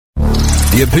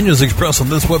The opinions expressed on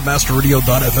this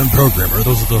WebmasterRadio.fm program are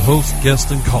those of the host,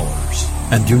 guests, and callers,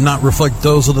 and do not reflect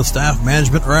those of the staff,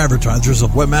 management, or advertisers of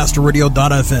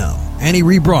WebmasterRadio.fm. Any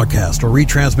rebroadcast or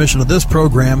retransmission of this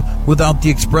program without the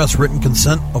express written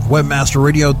consent of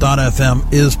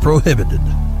WebmasterRadio.fm is prohibited.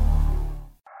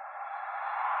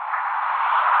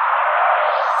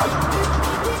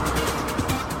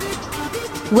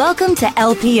 Welcome to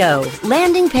LPO,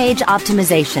 Landing Page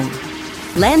Optimization.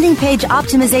 Landing Page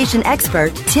Optimization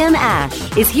expert Tim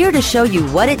Ash is here to show you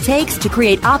what it takes to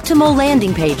create optimal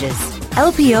landing pages.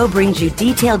 LPO brings you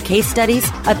detailed case studies,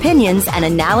 opinions, and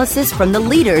analysis from the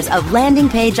leaders of landing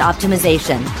page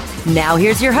optimization. Now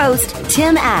here's your host,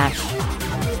 Tim Ash.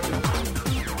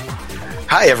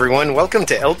 Hi everyone, welcome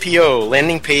to LPO,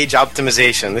 Landing Page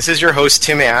Optimization. This is your host,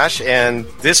 Tim Ash, and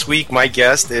this week my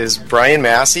guest is Brian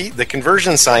Massey, the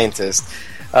conversion scientist.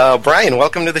 Brian,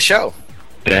 welcome to the show.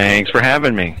 Thanks for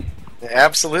having me.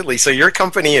 Absolutely. So your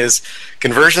company is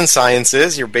Conversion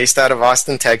Sciences. You're based out of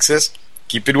Austin, Texas.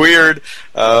 Keep it weird.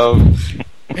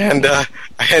 And I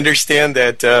understand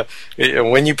that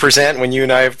when you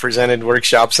and I have presented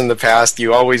workshops in the past,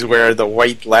 you always wear the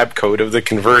white lab coat of the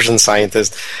conversion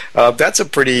scientist. That's a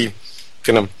pretty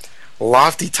kind of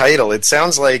lofty title. It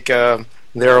sounds like there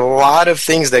are a lot of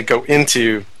things that go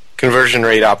into conversion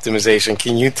rate optimization.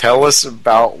 Can you tell us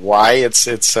about why it's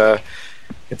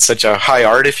such a high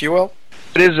art, if you will?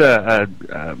 It is a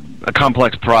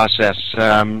complex process.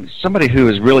 Somebody who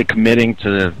is really committing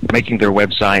to making their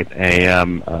website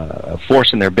a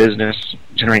force in their business,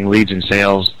 generating leads and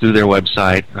sales through their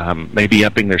website, maybe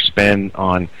upping their spend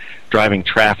on driving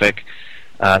traffic.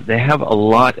 They have a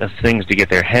lot of things to get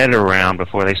their head around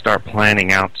before they start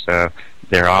planning out their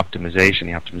optimization,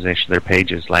 the optimization of their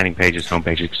pages, landing pages, home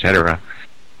pages, etc.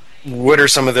 What are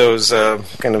some of those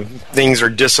kind of things or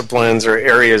disciplines or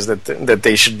areas that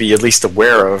they should be at least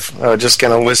aware of? Just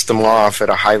kind of list them off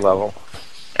at a high level.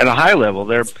 At a high level,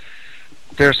 there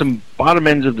are some bottom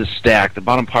ends of the stack, the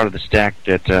bottom part of the stack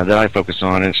that I focus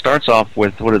on. And it starts off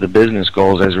with what are the business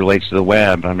goals as it relates to the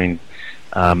web. I mean,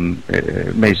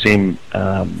 it may seem,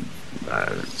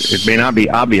 it may not be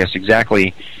obvious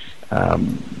exactly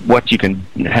what you can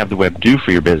have the web do for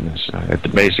your business. At the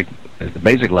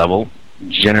basic level,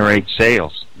 generate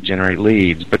sales, generate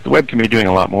leads, but the web can be doing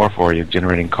a lot more for you,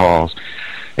 generating calls,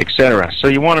 etc. So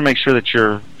you want to make sure that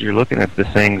you're looking at the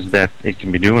things that it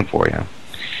can be doing for you.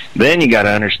 Then you got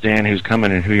to understand who's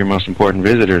coming and who your most important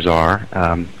visitors are.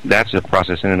 That's a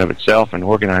process in and of itself, and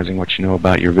organizing what you know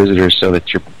about your visitors so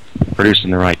that you're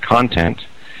producing the right content.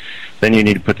 Then you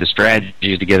need to put the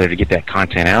strategies together to get that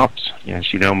content out.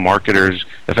 As you know,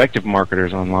 effective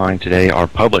marketers online today are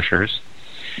publishers.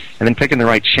 And then picking the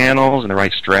right channels and the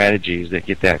right strategies that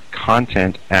get that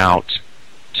content out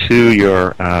to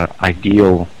your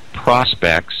ideal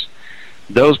prospects.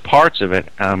 Those parts of it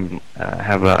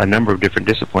have a number of different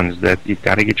disciplines that you've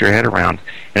got to get your head around.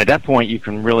 And at that point, you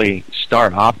can really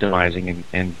start optimizing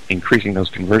and increasing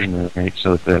those conversion rates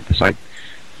so that the site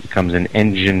becomes an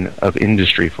engine of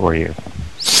industry for you.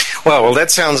 Well, that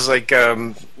sounds like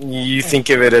you think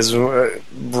of it as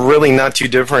really not too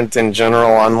different than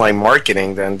general online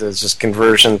marketing. Then there's just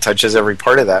conversion touches every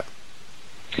part of that.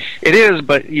 It is,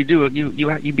 but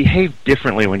you behave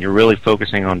differently when you're really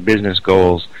focusing on business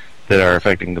goals that are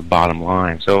affecting the bottom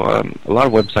line. So a lot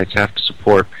of websites have to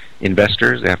support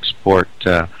investors. They have to support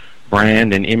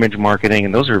brand and image marketing,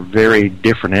 and those are very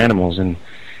different animals. And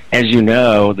as you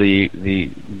know,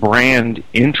 the brand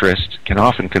interest can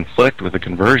often conflict with the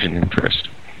conversion interest.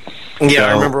 Yeah, so,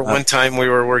 I remember one time we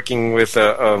were working with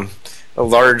a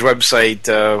large website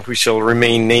who shall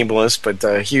remain nameless, but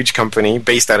a huge company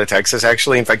based out of Texas,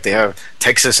 actually. In fact, they have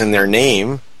Texas in their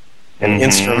name and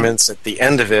instruments at the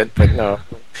end of it, but no.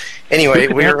 Anyway,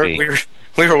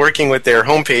 we were working with their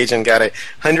homepage and got a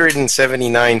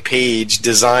 179-page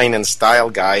design and style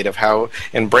guide of how,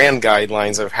 and brand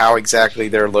guidelines of how exactly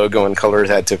their logo and colors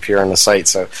had to appear on the site.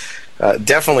 So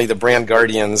definitely the brand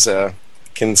guardians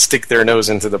can stick their nose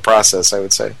into the process, I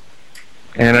would say.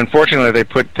 And unfortunately, they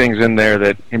put things in there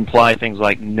that imply things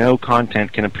like no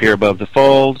content can appear above the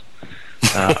fold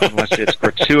unless it's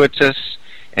gratuitous,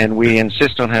 and we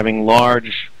insist on having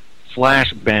large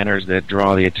flash banners that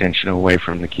draw the attention away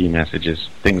from the key messages,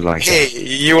 things like that.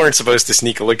 Hey, you weren't supposed to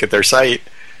sneak a look at their site.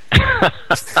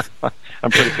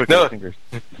 I'm pretty quick with fingers.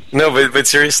 No, but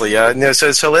seriously,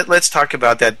 so let's talk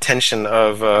about that tension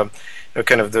of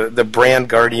kind of the brand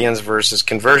guardians versus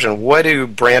conversion. What do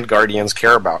brand guardians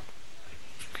care about?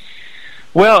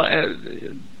 Well,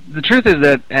 the truth is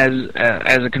that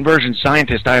as a conversion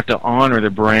scientist, I have to honor the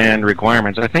brand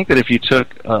requirements. I think that if you took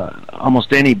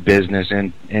almost any business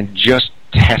and just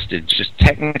tested, just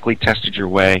technically tested your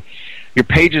way, your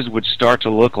pages would start to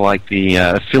look like the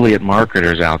affiliate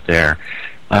marketers out there.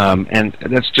 And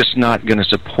that's just not going to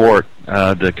support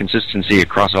the consistency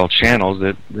across all channels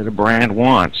that a brand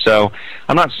wants. So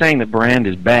I'm not saying that brand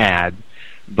is bad,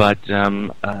 but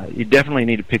you definitely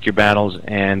need to pick your battles.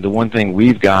 And the one thing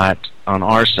we've got on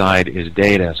our side is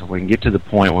data. So if we can get to the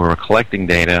point where we're collecting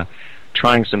data,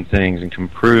 trying some things, and can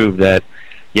prove that,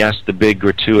 yes, the big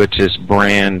gratuitous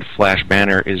brand flash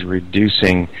banner is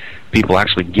reducing people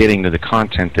actually getting to the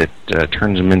content that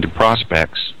turns them into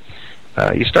prospects,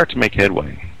 you start to make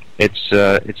headway.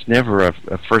 It's never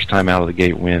a first time out of the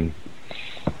gate win.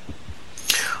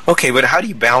 Okay, but how do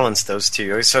you balance those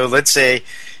two? So let's say,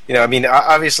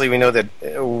 obviously we know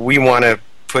that we want to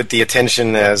put the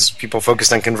attention as people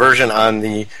focused on conversion on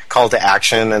the call to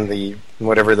action and the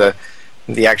whatever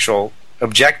the actual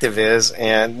objective is,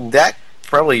 and that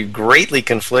probably greatly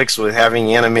conflicts with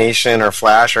having animation or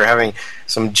flash or having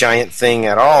some giant thing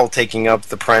at all taking up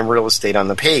the prime real estate on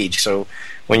the page. So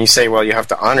when you say, well, you have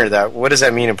to honor that, what does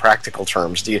that mean in practical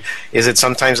terms? Is it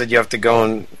sometimes that you have to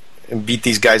go and beat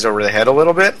these guys over the head a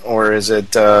little bit, or is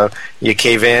it you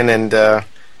cave in and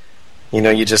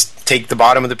you just take the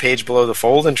bottom of the page below the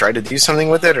fold and try to do something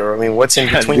with it? Or what's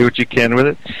in between? Do what you can with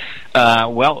it.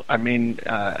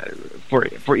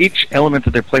 For each element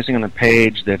that they're placing on the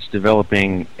page that's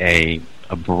developing a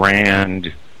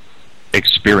brand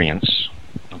experience,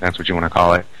 if that's what you want to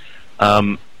call it,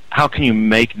 how can you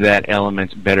make that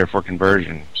element better for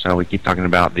conversion? So we keep talking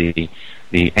about the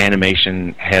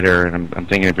animation header, and I'm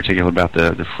thinking in particular about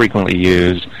the frequently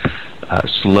used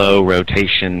slow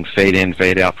rotation, fade in,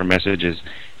 fade out for messages.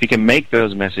 If you can make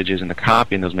those messages and the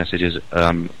copy in those messages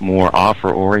more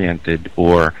offer-oriented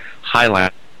or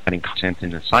highlighting content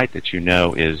in the site that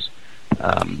is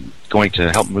going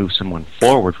to help move someone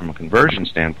forward from a conversion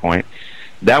standpoint,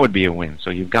 that would be a win. So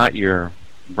you've got your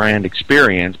brand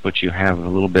experience, but you have a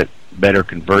little bit better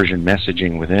conversion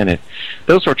messaging within it.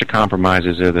 Those sorts of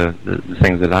compromises are the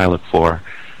things that I look for.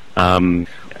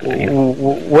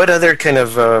 What other kind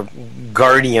of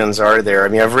guardians are there? I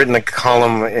mean, I've written a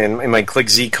column in my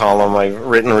ClickZ column. I've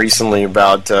written recently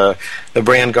about the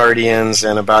brand guardians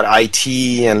and about IT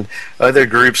and other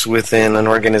groups within an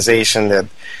organization that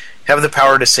have the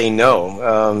power to say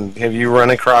no. Have you run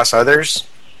across others?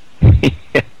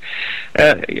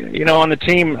 On the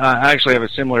team, I actually have a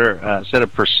similar set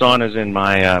of personas in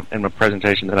my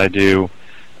presentation that I do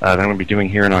that I'm going to be doing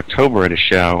here in October at a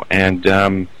show, and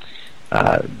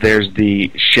there's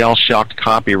the shell-shocked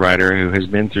copywriter who has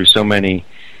been through so many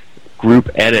group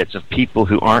edits of people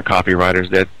who aren't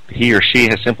copywriters that he or she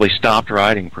has simply stopped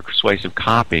writing persuasive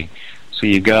copy. So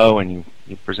you go and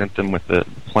you present them with the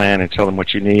plan and tell them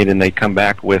what you need, and they come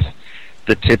back with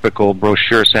the typical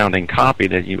brochure-sounding copy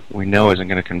that we know isn't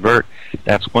going to convert.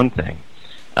 That's one thing.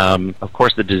 Of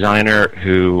course, the designer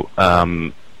who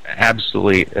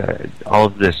absolutely all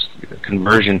of this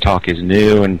conversion talk is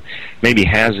new and maybe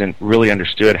hasn't really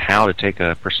understood how to take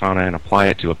a persona and apply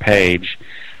it to a page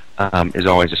is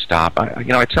always a stop.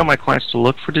 I tell my clients to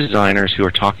look for designers who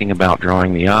are talking about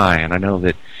drawing the eye, and I know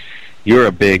that you're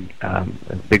a big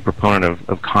proponent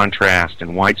of contrast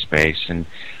and white space and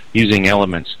using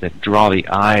elements that draw the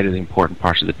eye to the important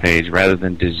parts of the page rather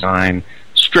than design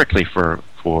strictly for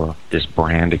this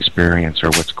brand experience or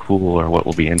what's cool or what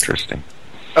will be interesting.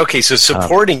 Okay, so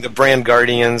supporting the brand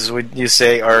guardians, would you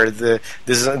say, are the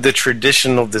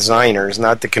traditional designers,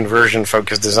 not the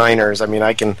conversion-focused designers? I mean,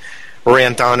 I can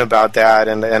rant on about that,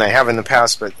 and I have in the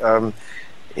past, but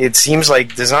it seems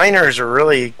like designers are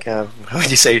really,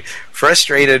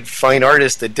 frustrated fine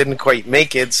artists that didn't quite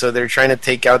make it, so they're trying to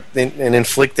take out and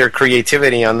inflict their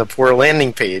creativity on the poor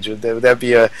landing page. Would that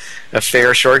be a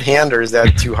fair shorthand, or is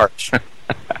that too harsh?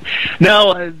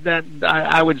 No,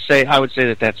 I would say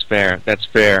that's fair. That's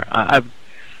fair. I've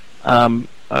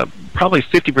probably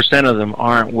 50% of them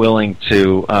aren't willing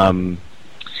to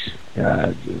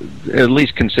at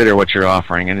least consider what you're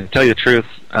offering. And to tell you the truth,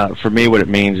 for me, what it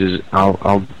means is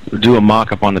I'll do a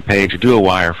mock-up on the page or do a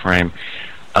wireframe.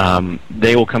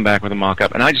 They will come back with a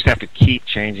mock-up, and I just have to keep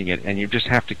changing it. And you just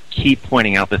have to keep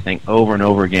pointing out the thing over and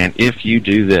over again. If you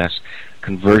do this,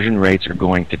 conversion rates are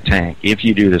going to tank. If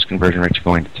you do this, conversion rates are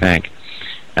going to tank.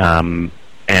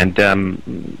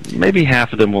 Maybe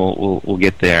half of them will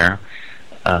get there.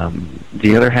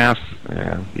 The other half,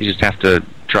 you just have to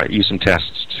use some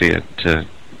tests to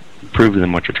prove to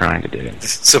them what you're trying to do.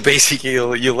 So basically,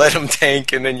 you let them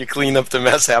tank, and then you clean up the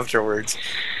mess afterwards.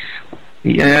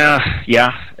 Yeah.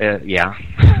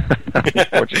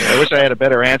 Unfortunately, I wish I had a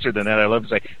better answer than that. I'd love to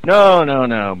say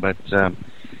no, but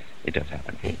it does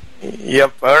happen.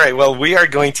 Yep. All right. Well, we are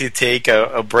going to take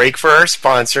a break for our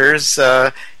sponsors,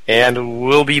 and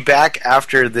we'll be back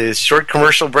after this short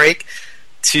commercial break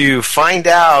to find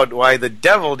out why the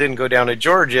devil didn't go down to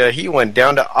Georgia. He went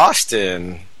down to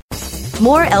Austin.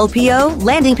 More LPO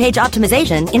landing page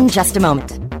optimization in just a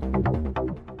moment.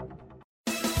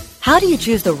 How do you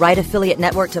choose the right affiliate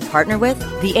network to partner with?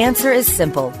 The answer is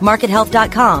simple.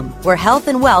 MarketHealth.com, where health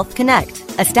and wealth connect.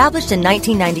 Established in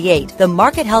 1998, the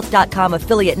MarketHealth.com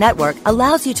affiliate network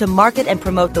allows you to market and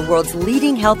promote the world's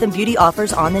leading health and beauty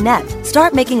offers on the net.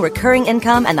 Start making recurring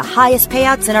income and the highest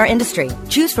payouts in our industry.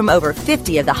 Choose from over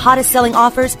 50 of the hottest selling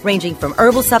offers, ranging from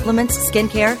herbal supplements,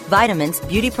 skincare, vitamins,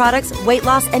 beauty products, weight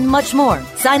loss, and much more.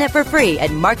 Sign up for free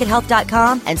at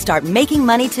MarketHealth.com and start making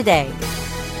money today.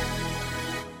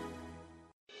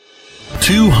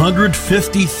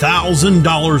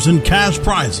 $250,000 in cash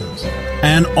prizes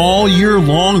and all year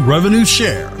long revenue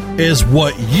share is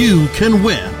what you can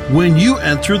win when you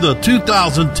enter the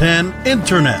 2010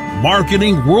 Internet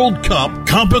Marketing World Cup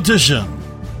competition.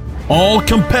 All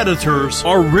competitors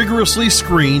are rigorously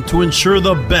screened to ensure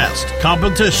the best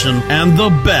competition and the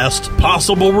best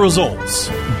possible results.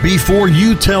 Before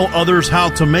you tell others how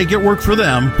to make it work for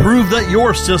them, prove that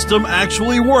your system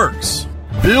actually works.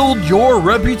 Build your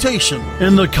reputation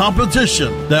in the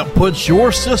competition that puts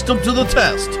your system to the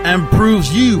test and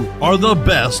proves you are the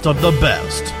best of the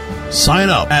best. Sign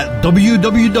up at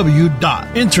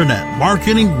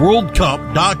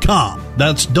www.internetmarketingworldcup.com.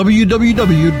 That's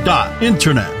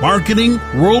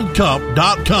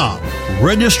www.internetmarketingworldcup.com.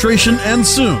 Registration ends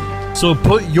soon, so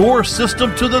put your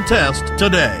system to the test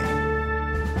today.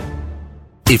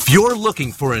 If you're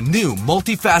looking for a new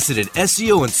multifaceted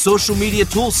SEO and social media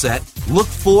toolset, look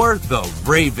for the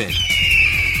Raven.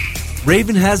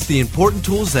 Raven has the important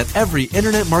tools that every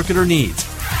internet marketer needs.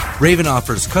 Raven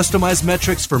offers customized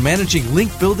metrics for managing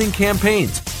link building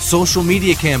campaigns, social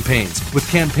media campaigns,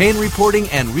 with campaign reporting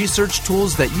and research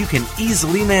tools that you can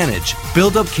easily manage.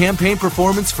 Build up campaign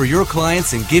performance for your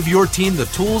clients and give your team the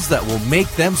tools that will make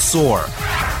them soar.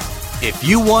 If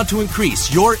you want to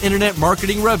increase your internet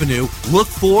marketing revenue, look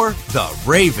for the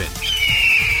Raven.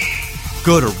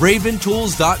 Go to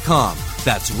raventools.com.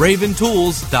 That's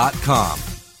raventools.com.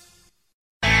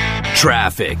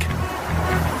 Traffic.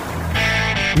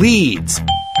 Leads.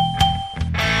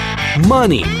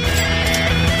 Money.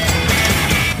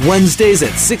 Wednesdays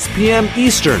at 6 p.m.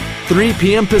 Eastern, 3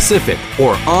 p.m. Pacific,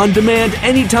 or on demand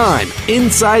anytime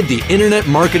inside the Internet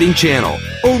Marketing Channel,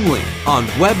 only on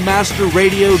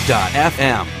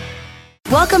webmasterradio.fm.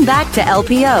 Welcome back to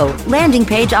LPO, Landing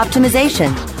Page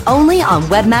Optimization, only on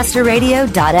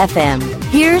webmasterradio.fm.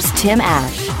 Here's Tim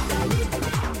Ash.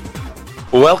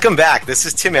 Welcome back. This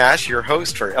is Tim Ash, your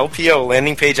host for LPO,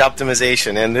 Landing Page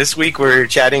Optimization. And this week we're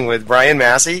chatting with Brian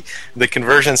Massey, the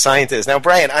conversion scientist. Now,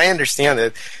 Brian, I understand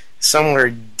that somewhere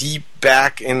deep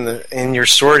back in your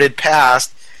sordid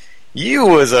past, you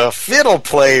was a fiddle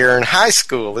player in high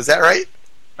school. Is that right?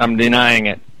 I'm denying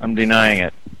it. No,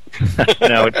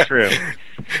 it's true.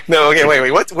 No, okay,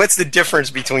 wait. What's the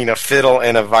difference between a fiddle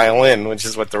and a violin, which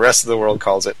is what the rest of the world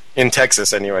calls it, in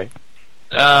Texas anyway?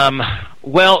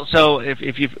 Well, so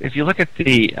if you look at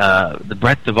the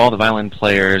breadth of all the violin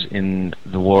players in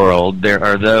the world, there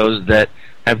are those that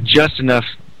have just enough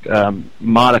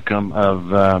modicum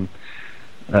of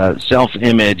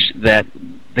self-image that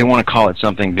they want to call it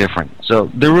something different.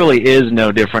 So there really is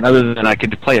no different, other than I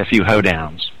could play a few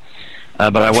hoedowns.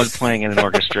 But I was playing in an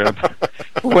orchestra.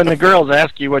 When the girls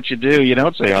ask you what you do, you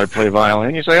don't say, I play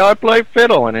violin. You say, I play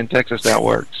fiddle, and in Texas that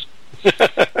works.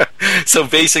 So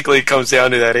basically it comes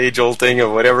down to that age-old thing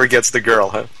of whatever gets the girl,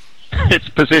 huh? It's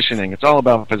positioning. It's all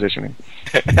about positioning.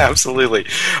 Absolutely.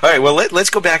 All right, well, let's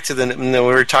go back to we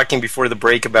were talking before the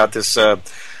break about this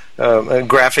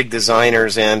graphic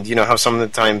designers and, how some of the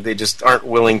time they just aren't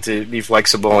willing to be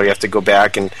flexible, or you have to go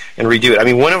back and redo it. I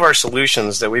mean, one of our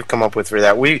solutions that we've come up with for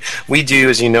that, we do,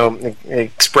 as you know,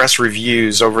 express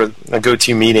reviews over a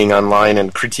GoToMeeting online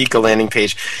and critique a landing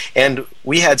page. And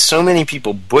we had so many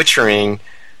people butchering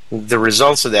the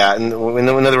results of that. And in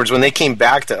other words, when they came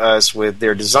back to us with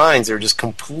their designs, they were just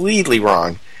completely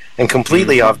wrong and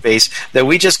completely off base, that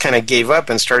we just kind of gave up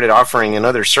and started offering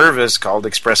another service called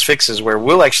Express Fixes, where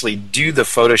we'll actually do the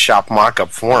Photoshop mock-up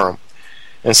for them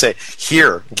and say,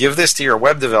 here, give this to your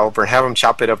web developer and have them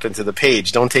chop it up into the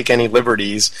page. Don't take any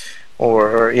liberties,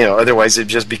 or otherwise it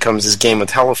just becomes this game of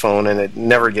telephone and it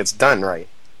never gets done right.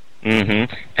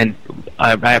 Mm-hmm. And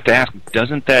I have to ask,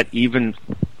 doesn't that even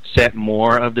set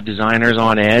more of the designers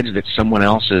on edge, that someone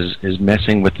else is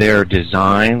messing with their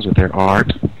designs, with their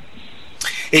art?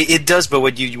 It does,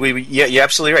 but you're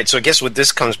absolutely right. So I guess what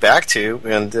this comes back to,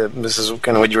 and this is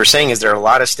kind of what you were saying, is there are a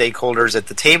lot of stakeholders at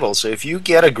the table. So if you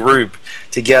get a group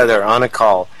together on a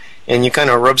call, and you kind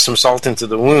of rub some salt into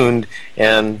the wound,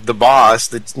 and the boss,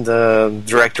 the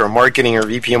director of marketing or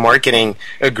VP of marketing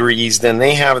agrees, then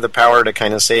they have the power to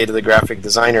kind of say to the graphic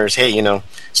designers, hey,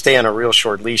 stay on a real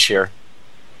short leash here.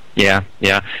 Yeah.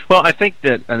 Well, I think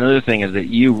that another thing is that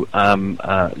you often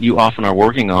are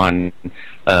working on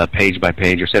page by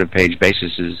page or set of page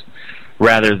bases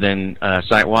rather than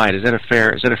site wide. Is that a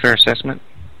fair assessment?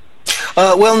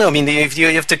 Well, no. I mean, if you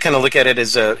have to kind of look at it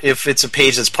as if it's a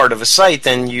page that's part of a site,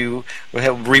 then you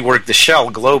rework the shell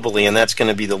globally, and that's going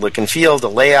to be the look and feel, the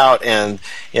layout, and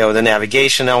the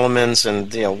navigation elements,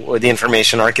 and the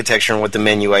information architecture and what the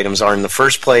menu items are in the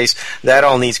first place. That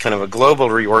all needs kind of a global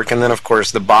rework, and then of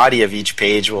course the body of each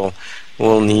page will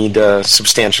need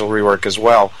substantial rework as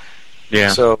well. Yeah.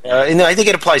 So I think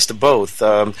it applies to both,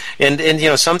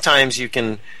 and sometimes you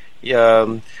can.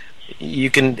 You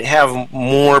can have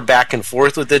more back and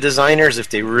forth with the designers if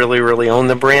they really, really own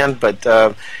the brand. But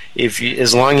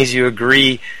as long as you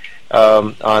agree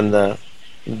on the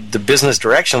business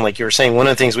direction, like you were saying, one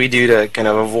of the things we do to kind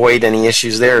of avoid any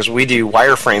issues there is we do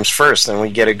wireframes first, and we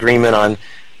get agreement on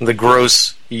the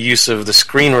gross use of the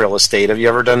screen real estate. Have you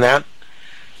ever done that?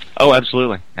 Oh,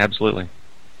 absolutely.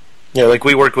 Yeah, like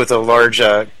we worked with a large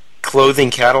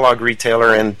clothing catalog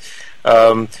retailer, and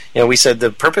we said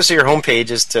the purpose of your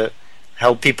homepage is to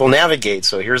help people navigate.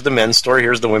 So here's the men's store,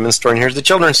 here's the women's store, and here's the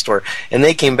children's store. And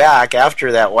they came back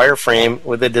after that wireframe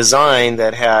with a design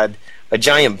that had a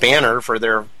giant banner for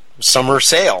their summer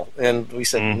sale. And we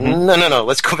said, no,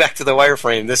 let's go back to the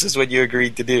wireframe. This is what you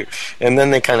agreed to do. And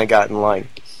then they kind of got in line.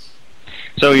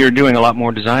 So you're doing a lot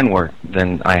more design work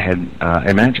than I had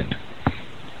imagined.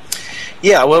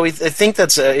 Yeah, well, I think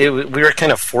that's we were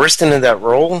kind of forced into that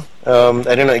role.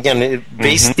 I don't know. Again,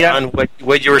 based on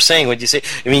what you were saying, what you say.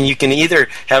 I mean, you can either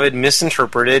have it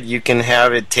misinterpreted, you can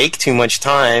have it take too much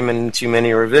time and too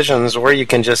many revisions, or you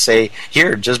can just say,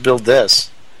 "Here, just build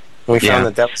this." And we found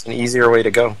that was an easier way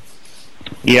to go.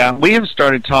 Yeah, we have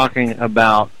started talking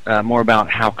about more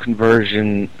about how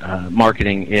conversion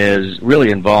marketing really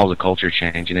involves a culture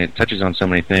change, and it touches on so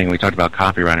many things. We talked about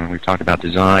copywriting, we've talked about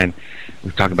design,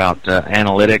 we've talked about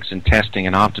analytics and testing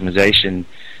and optimization.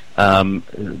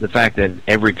 The fact that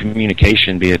every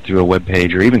communication, be it through a web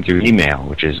page or even through email,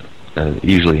 which is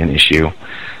usually an issue,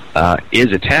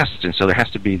 is a test, and so there has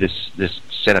to be this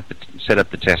set up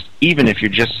the test, even if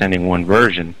you're just sending one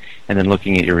version and then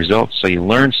looking at your results, so you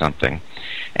learn something.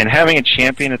 And having a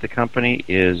champion at the company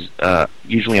is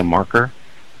usually a marker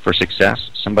for success.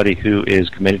 Somebody who is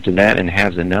committed to that and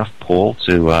has enough pull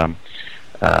to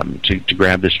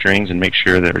grab the strings and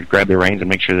grab the reins and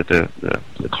make sure that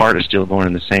the cart is still going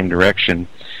in the same direction.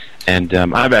 And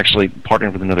I've actually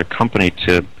partnered with another company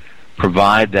to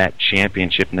provide that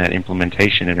championship and that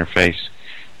implementation interface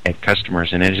at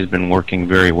customers, and it has been working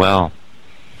very well.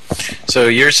 So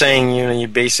you're saying you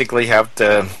basically have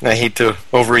to, I hate to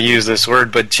overuse this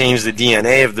word, but change the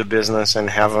DNA of the business and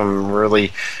have them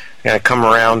really come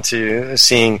around to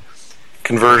seeing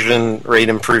conversion rate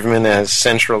improvement as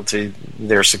central to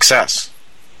their success.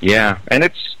 Yeah, and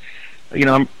it's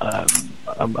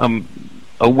I'm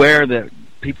aware that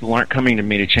people aren't coming to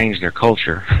me to change their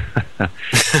culture,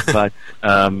 but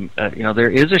there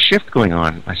is a shift going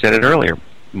on. I said it earlier.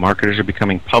 Marketers are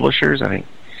becoming publishers. I think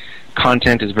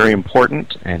content is very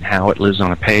important, and how it lives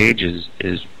on a page is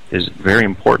very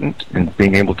important, and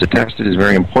being able to test it is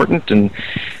very important, and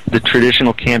the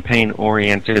traditional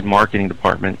campaign-oriented marketing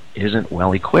department isn't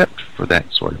well equipped for that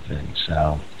sort of thing.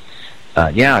 So,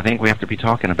 I think we have to be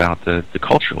talking about the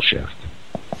cultural shift.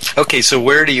 Okay, so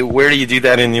where do you do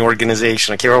that in the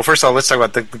organization? Okay, well, first of all, let's talk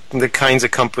about the kinds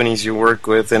of companies you work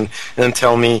with, and then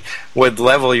tell me what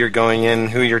level you're going in,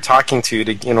 who you're talking to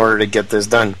in order to get this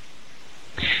done.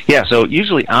 Yeah, so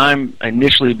usually I'm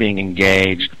initially being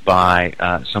engaged by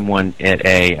someone at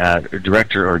a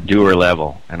director or doer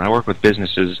level, and I work with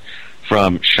businesses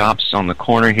from shops on the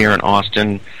corner here in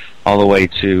Austin all the way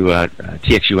to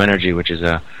TXU Energy, which is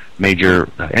a major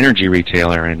energy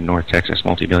retailer in North Texas,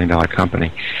 multi-billion-dollar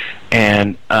company.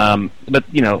 And but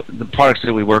the products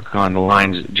that we work on, the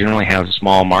lines generally have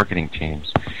small marketing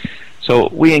teams. So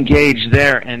we engage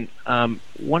there, and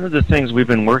one of the things we've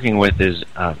been working with is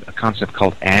a concept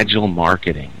called agile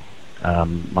marketing.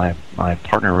 My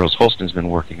partner Rose Holston's been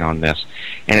working on this,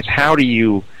 and it's how do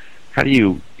you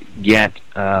get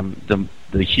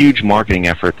the huge marketing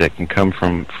effort that can come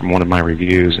from one of my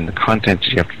reviews and the content that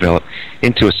you have to develop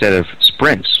into a set of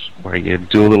sprints where you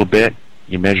do a little bit,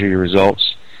 you measure your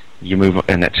results, you move,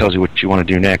 and that tells you what you want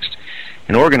to do next.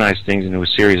 and organize things into a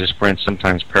series of sprints,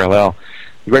 sometimes parallel.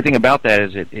 The great thing about that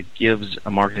is it gives a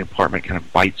marketing department kind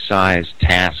of bite-sized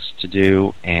tasks to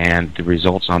do, and the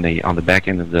results on the back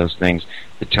end of those things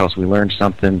that tell us we learned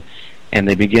something, and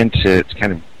they begin to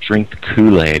kind of drink the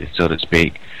Kool-Aid, so to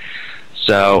speak.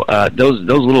 So those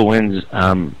little wins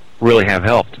really have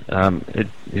helped.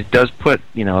 It does put,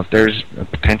 if there's a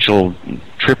potential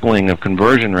tripling of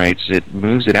conversion rates, it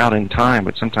moves it out in time,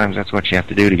 but sometimes that's what you have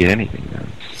to do to get anything done.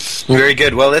 Very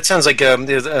good. Well, that sounds like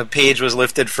a page was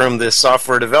lifted from the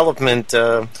software development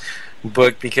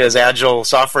book, because Agile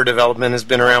software development has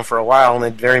been around for a while, and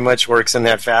it very much works in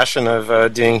that fashion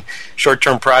of doing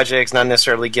short-term projects, not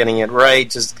necessarily getting it right,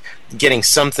 just getting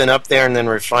something up there and then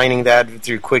refining that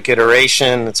through quick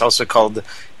iteration. It's also called,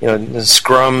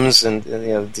 scrums and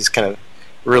these kind of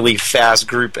really fast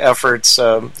group efforts.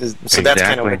 So that's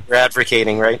kind of what you're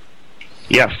advocating, right?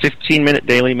 Yeah, 15-minute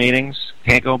daily meetings.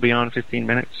 Can't go beyond 15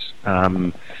 minutes.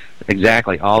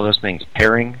 Exactly, all those things.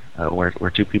 Pairing,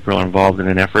 where two people are involved in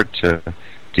an effort to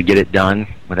get it done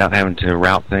without having to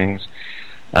route things.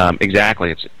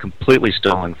 Exactly, it's completely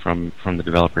stolen from the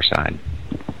developer side.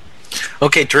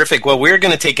 Okay, terrific. Well, we're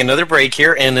going to take another break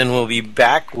here, and then we'll be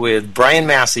back with Brian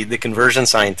Massey, the conversion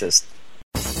scientist.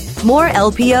 More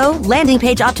LPO, landing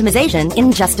page optimization,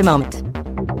 in just a moment.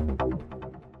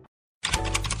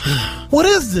 What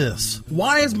is this?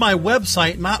 Why is my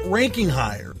website not ranking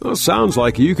higher? Well, sounds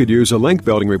like you could use a link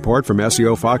building report from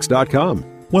SEOFox.com.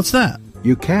 What's that?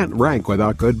 You can't rank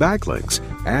without good backlinks,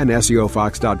 and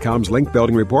SEOFox.com's link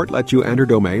building report lets you enter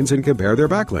domains and compare their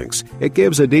backlinks. It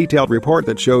gives a detailed report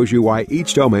that shows you why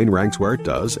each domain ranks where it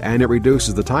does, and it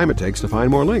reduces the time it takes to find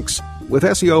more links. With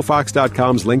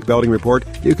SEOFox.com's link building report,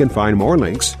 you can find more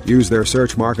links, use their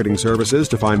search marketing services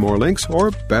to find more links,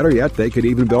 or better yet, they could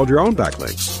even build your own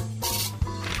backlinks.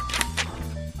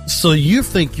 So you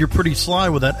think you're pretty sly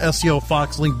with that SEO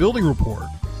Fox link building report?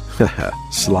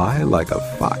 Sly like a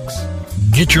fox.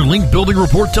 Get your link building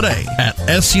report today at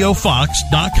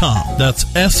SEOFox.com. That's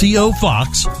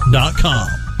SEOFox.com.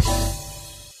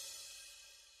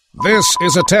 This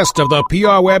is a test of the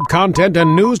PR Web content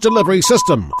and news delivery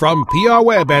system from PR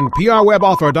Web and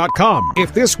PRWebOffer.com.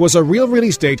 If this was a real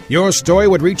release date, your story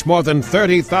would reach more than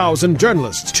 30,000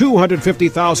 journalists,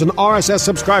 250,000 RSS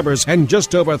subscribers, and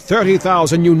just over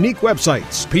 30,000 unique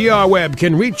websites. PR Web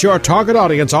can reach your target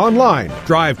audience online,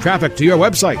 drive traffic to your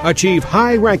website, achieve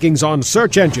high rankings on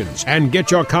search engines, and get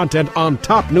your content on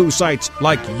top news sites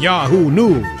like Yahoo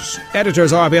News.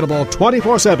 Editors are available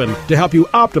 24/7 to help you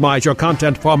optimize your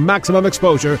content for maximum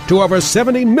exposure to over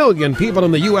 70 million people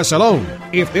in the U.S. alone.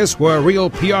 If this were a real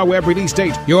PR Web release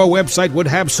date, your website would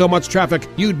have so much traffic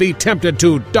you'd be tempted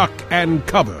to duck and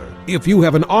cover. If you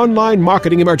have an online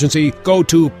marketing emergency, go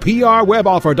to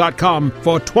PRWebOffer.com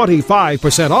for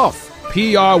 25% off.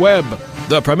 PR Web,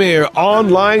 the premier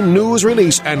online news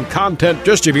release and content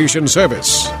distribution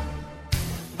service.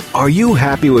 Are you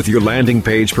happy with your landing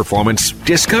page performance?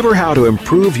 Discover how to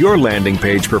improve your landing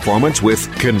page performance with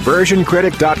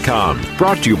ConversionCritic.com.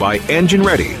 Brought to you by Engine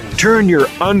Ready. Turn your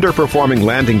underperforming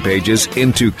landing pages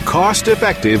into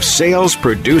cost-effective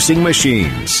sales-producing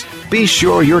machines. Be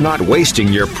sure you're not wasting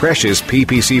your precious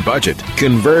PPC budget.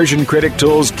 Conversion Critic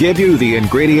tools give you the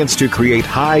ingredients to create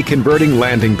high-converting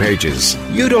landing pages.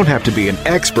 You don't have to be an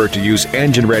expert to use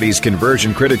Engine Ready's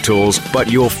Conversion Critic tools,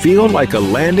 but you'll feel like a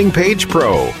landing page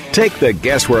pro. Take the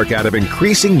guesswork out of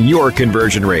increasing your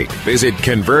conversion rate. Visit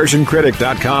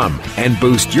ConversionCritic.com and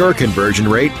boost your conversion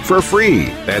rate for free.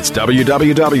 That's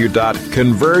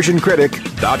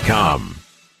www.ConversionCritic.com.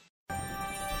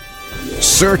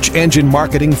 Search engine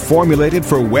marketing formulated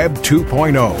for Web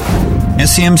 2.0.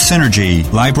 SEM Synergy,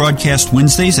 live broadcast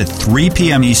Wednesdays at 3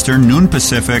 p.m. Eastern, noon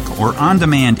Pacific, or on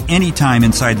demand anytime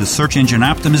inside the Search Engine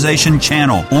Optimization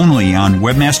channel, only on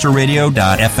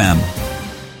WebmasterRadio.fm.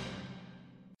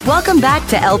 Welcome back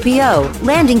to LPO,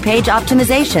 Landing Page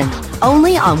Optimization,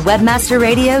 only on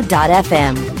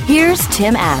WebmasterRadio.fm. Here's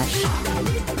Tim Ash.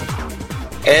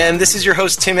 And this is your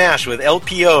host, Tim Ash, with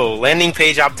LPO, Landing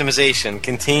Page Optimization,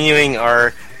 continuing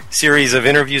our series of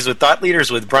interviews with thought leaders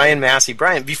with Brian Massey.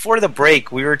 Brian, before the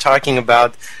break, we were talking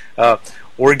about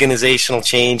organizational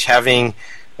change, having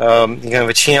kind of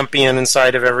a champion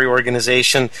inside of every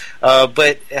organization.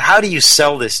 But how do you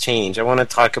sell this change? I want to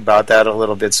talk about that a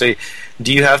little bit. So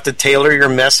do you have to tailor your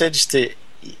message to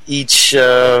each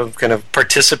kind of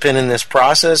participant in this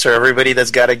process, or everybody that's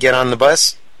got to get on the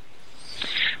bus?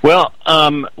 Well,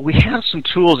 we have some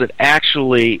tools that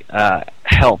actually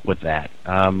help with that.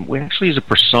 We actually use a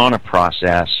persona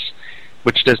process,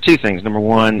 which does two things. Number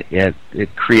one, it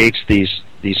creates these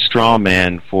these straw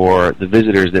men for the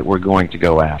visitors that we're going to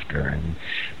go after. And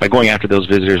by going after those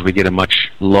visitors, we get a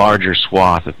much larger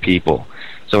swath of people.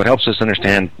 So it helps us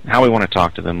understand how we want to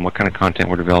talk to them, what kind of content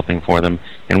we're developing for them,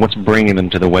 and what's bringing them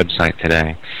to the website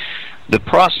today. The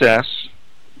process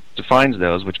defines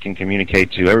those, which can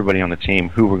communicate to everybody on the team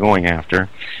who we're going after.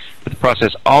 But the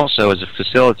process also is a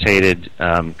facilitated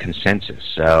consensus.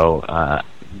 So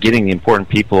getting the important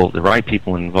people, the right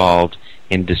people involved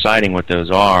in deciding what those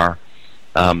are,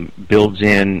 builds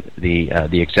in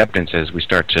the acceptance as we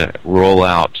start to roll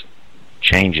out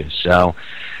changes. So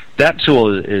that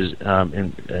tool is,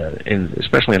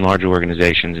 especially in larger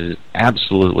organizations, is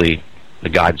absolutely the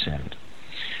godsend.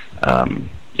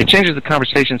 It changes the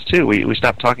conversations too. We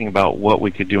stop talking about what we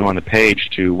could do on the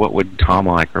page to what would Tom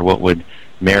like or what would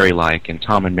Mary like, and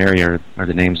Tom and Mary are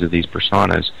the names of these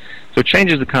personas. So it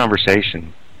changes the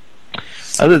conversation.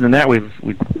 Other than that, we've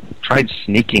tried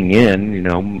sneaking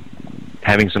in,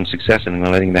 having some success and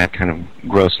letting that kind of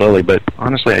grow slowly. But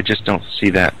honestly, I just don't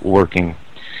see that working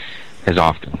as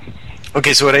often.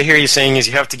 Okay, so what I hear you saying is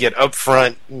you have to get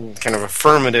upfront kind of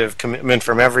affirmative commitment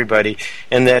from everybody,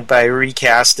 and that by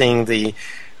recasting the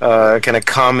kind of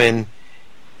common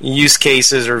use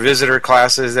cases or visitor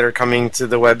classes that are coming to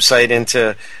the website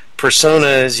into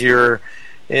personas, you're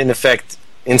in effect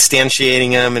instantiating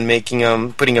them and making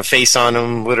them, putting a face on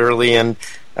them literally, and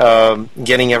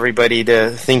getting everybody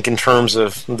to think in terms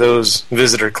of those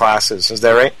visitor classes. Is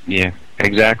that right? Yeah,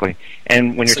 exactly.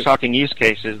 And when you're talking use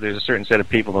cases, there's a certain set of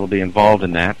people that will be involved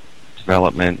in that,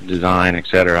 development, design,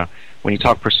 etc. When you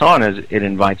talk personas, it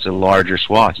invites a larger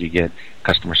swath. You get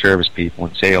customer service people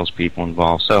and sales people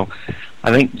involved. So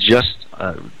I think just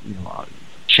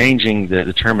changing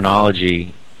the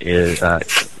terminology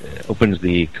opens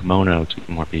the kimono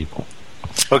to more people.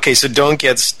 Okay, so don't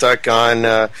get stuck on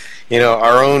our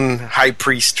own high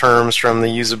priest terms from the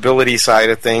usability side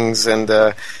of things, and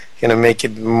make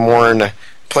it more in a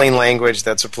plain language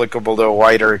that's applicable to a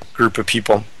wider group of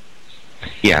people.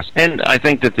 Yes, and I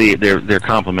think that they're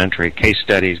complementary. Case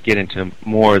studies get into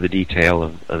more of the detail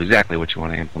of exactly what you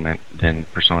want to implement than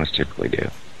personas typically do.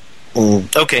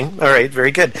 Okay, all right,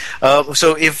 very good.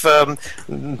 So if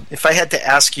I had to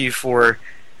ask you for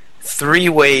 3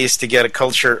 ways to get a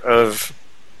culture of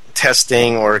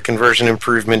testing or conversion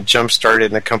improvement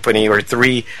jump-started in a company, or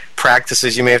 3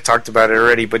 practices, you may have talked about it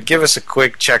already, but give us a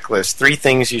quick checklist. 3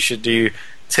 things you should do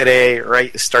today,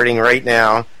 starting right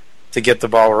now, to get the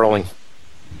ball rolling.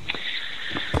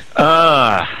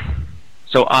 I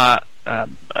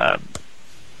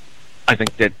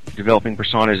think that developing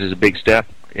personas is a big step.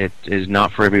 It is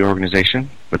not for every organization,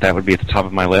 but that would be at the top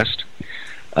of my list.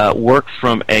 Work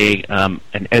from an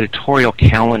editorial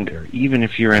calendar. Even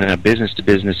if you're in a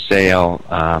business-to-business sale,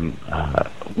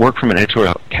 work from an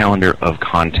editorial calendar of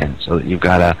content, so that you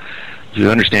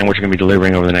understand what you're going to be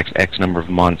delivering over the next X number of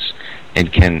months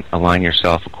and can align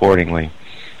yourself accordingly.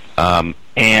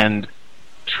 And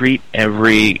treat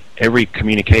every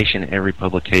communication, every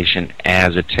publication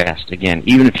as a test. Again,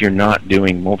 even if you're not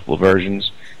doing multiple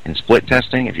versions and split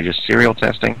testing, if you're just serial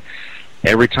testing,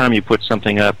 every time you put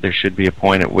something up, there should be a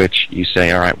point at which you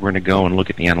say, all right, we're going to go and look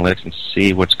at the analytics and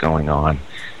see what's going on,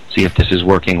 see if this is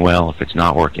working well, if it's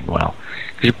not working well.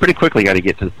 Because you pretty quickly got to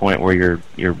get to the point where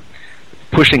you're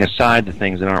pushing aside the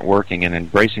things that aren't working and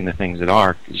embracing the things that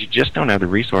are, because you just don't have the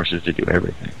resources to do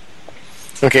everything.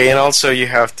 Okay, and also you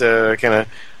have to kind of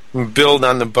build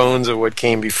on the bones of what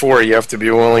came before. You have to be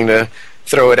willing to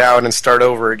throw it out and start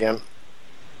over again.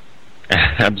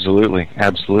 Absolutely. Be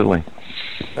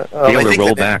able to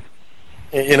roll back.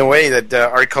 In a way that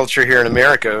our culture here in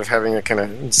America of having to kind of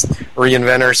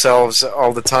reinvent ourselves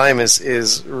all the time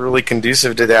is really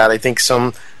conducive to that. I think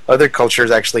some other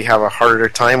cultures actually have a harder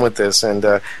time with this and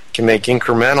can make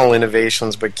incremental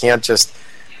innovations but can't just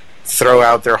throw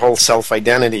out their whole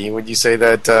self-identity. Would you say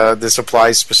that this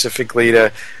applies specifically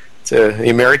to the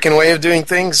American way of doing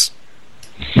things?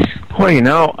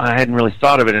 Well, I hadn't really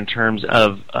thought of it in terms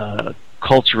of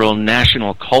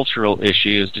national cultural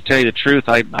issues. To tell you the truth,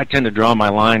 I tend to draw my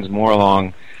lines more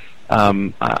along,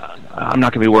 I'm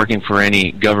not going to be working for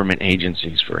any government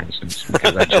agencies, for instance,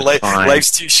 because I just find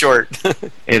life's too short.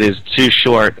 It is too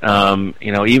short.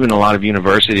 Even a lot of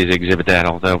universities exhibit that,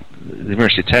 although the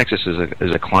University of Texas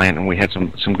is a client, and we had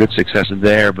some good success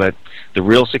there, but the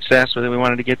real success that we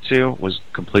wanted to get to was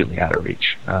completely out of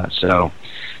reach. So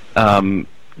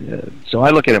I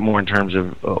look at it more in terms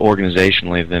of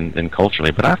organizationally than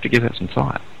culturally, but I have to give that some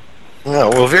thought. Oh,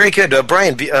 well, very good.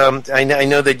 Brian, I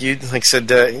know that you, like I said,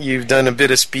 you've done a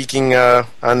bit of speaking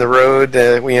on the road.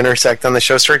 We intersect on the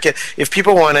show circuit. If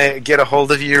people want to get a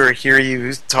hold of you or hear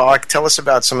you talk, tell us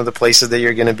about some of the places that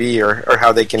you're going to be or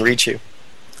how they can reach you.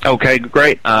 Okay,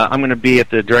 great. I'm going to be at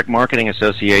the Direct Marketing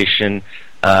Association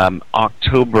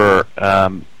October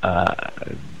 9th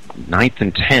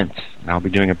and 10th. And I'll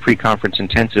be doing a pre-conference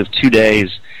intensive 2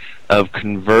 days of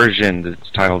conversion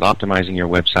that's titled Optimizing Your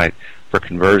Website for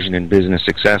Conversion and Business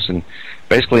Success. And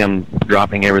basically I'm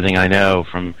dropping everything I know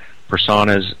from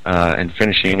personas and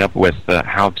finishing up with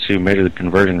how to measure the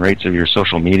conversion rates of your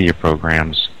social media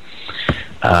programs.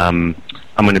 I'm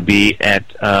going to be at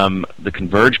the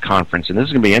Converge conference, and this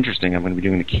is going to be interesting. I'm going to be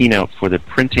doing the keynote for the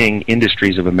Printing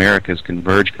Industries of America's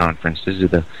Converge conference. These are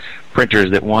the printers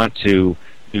that want to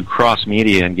do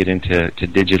cross-media and get into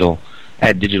digital,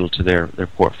 add digital to their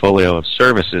portfolio of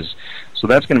services. So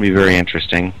that's going to be very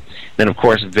interesting. Then, of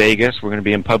course, Vegas. We're going to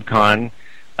be in PubCon.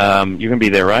 You're going to be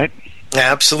there, right?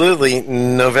 Absolutely.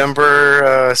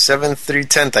 November 7th through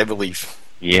 10th, I believe.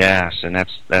 Yes, and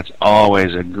that's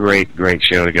always a great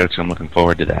show to go to. I'm looking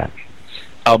forward to that.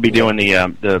 I'll be doing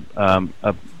the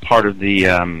part of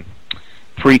the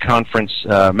pre-conference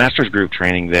Masters Group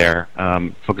training there,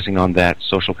 focusing on that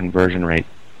social conversion rate.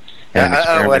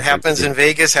 What happens in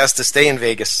Vegas has to stay in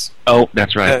Vegas. Oh,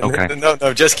 that's right. Okay.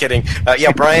 No, just kidding.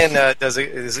 Brian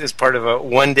is part of a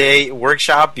one-day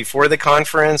workshop before the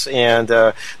conference, and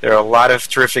there are a lot of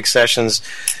terrific sessions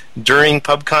during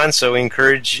PubCon, so we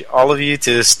encourage all of you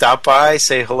to stop by,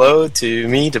 say hello to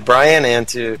me, to Brian, and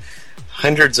to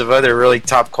hundreds of other really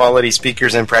top-quality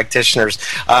speakers and practitioners.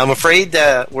 I'm afraid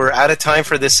we're out of time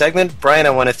for this segment. Brian,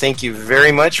 I want to thank you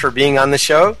very much for being on the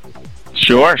show.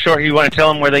 Sure. You want to tell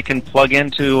them where they can plug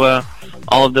into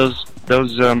all of those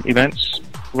events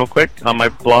real quick on my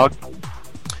blog?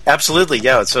 Absolutely,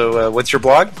 yeah. So what's your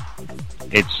blog?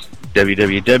 It's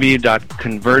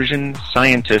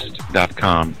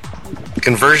www.conversionscientist.com.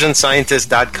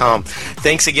 Conversionscientist.com.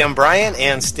 Thanks again, Brian,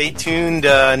 and stay tuned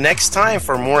next time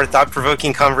for more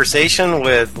thought-provoking conversation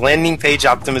with landing page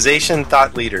optimization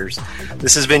thought leaders.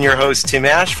 This has been your host, Tim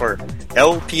Ash, for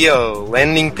LPO,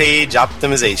 Landing Page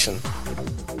Optimization.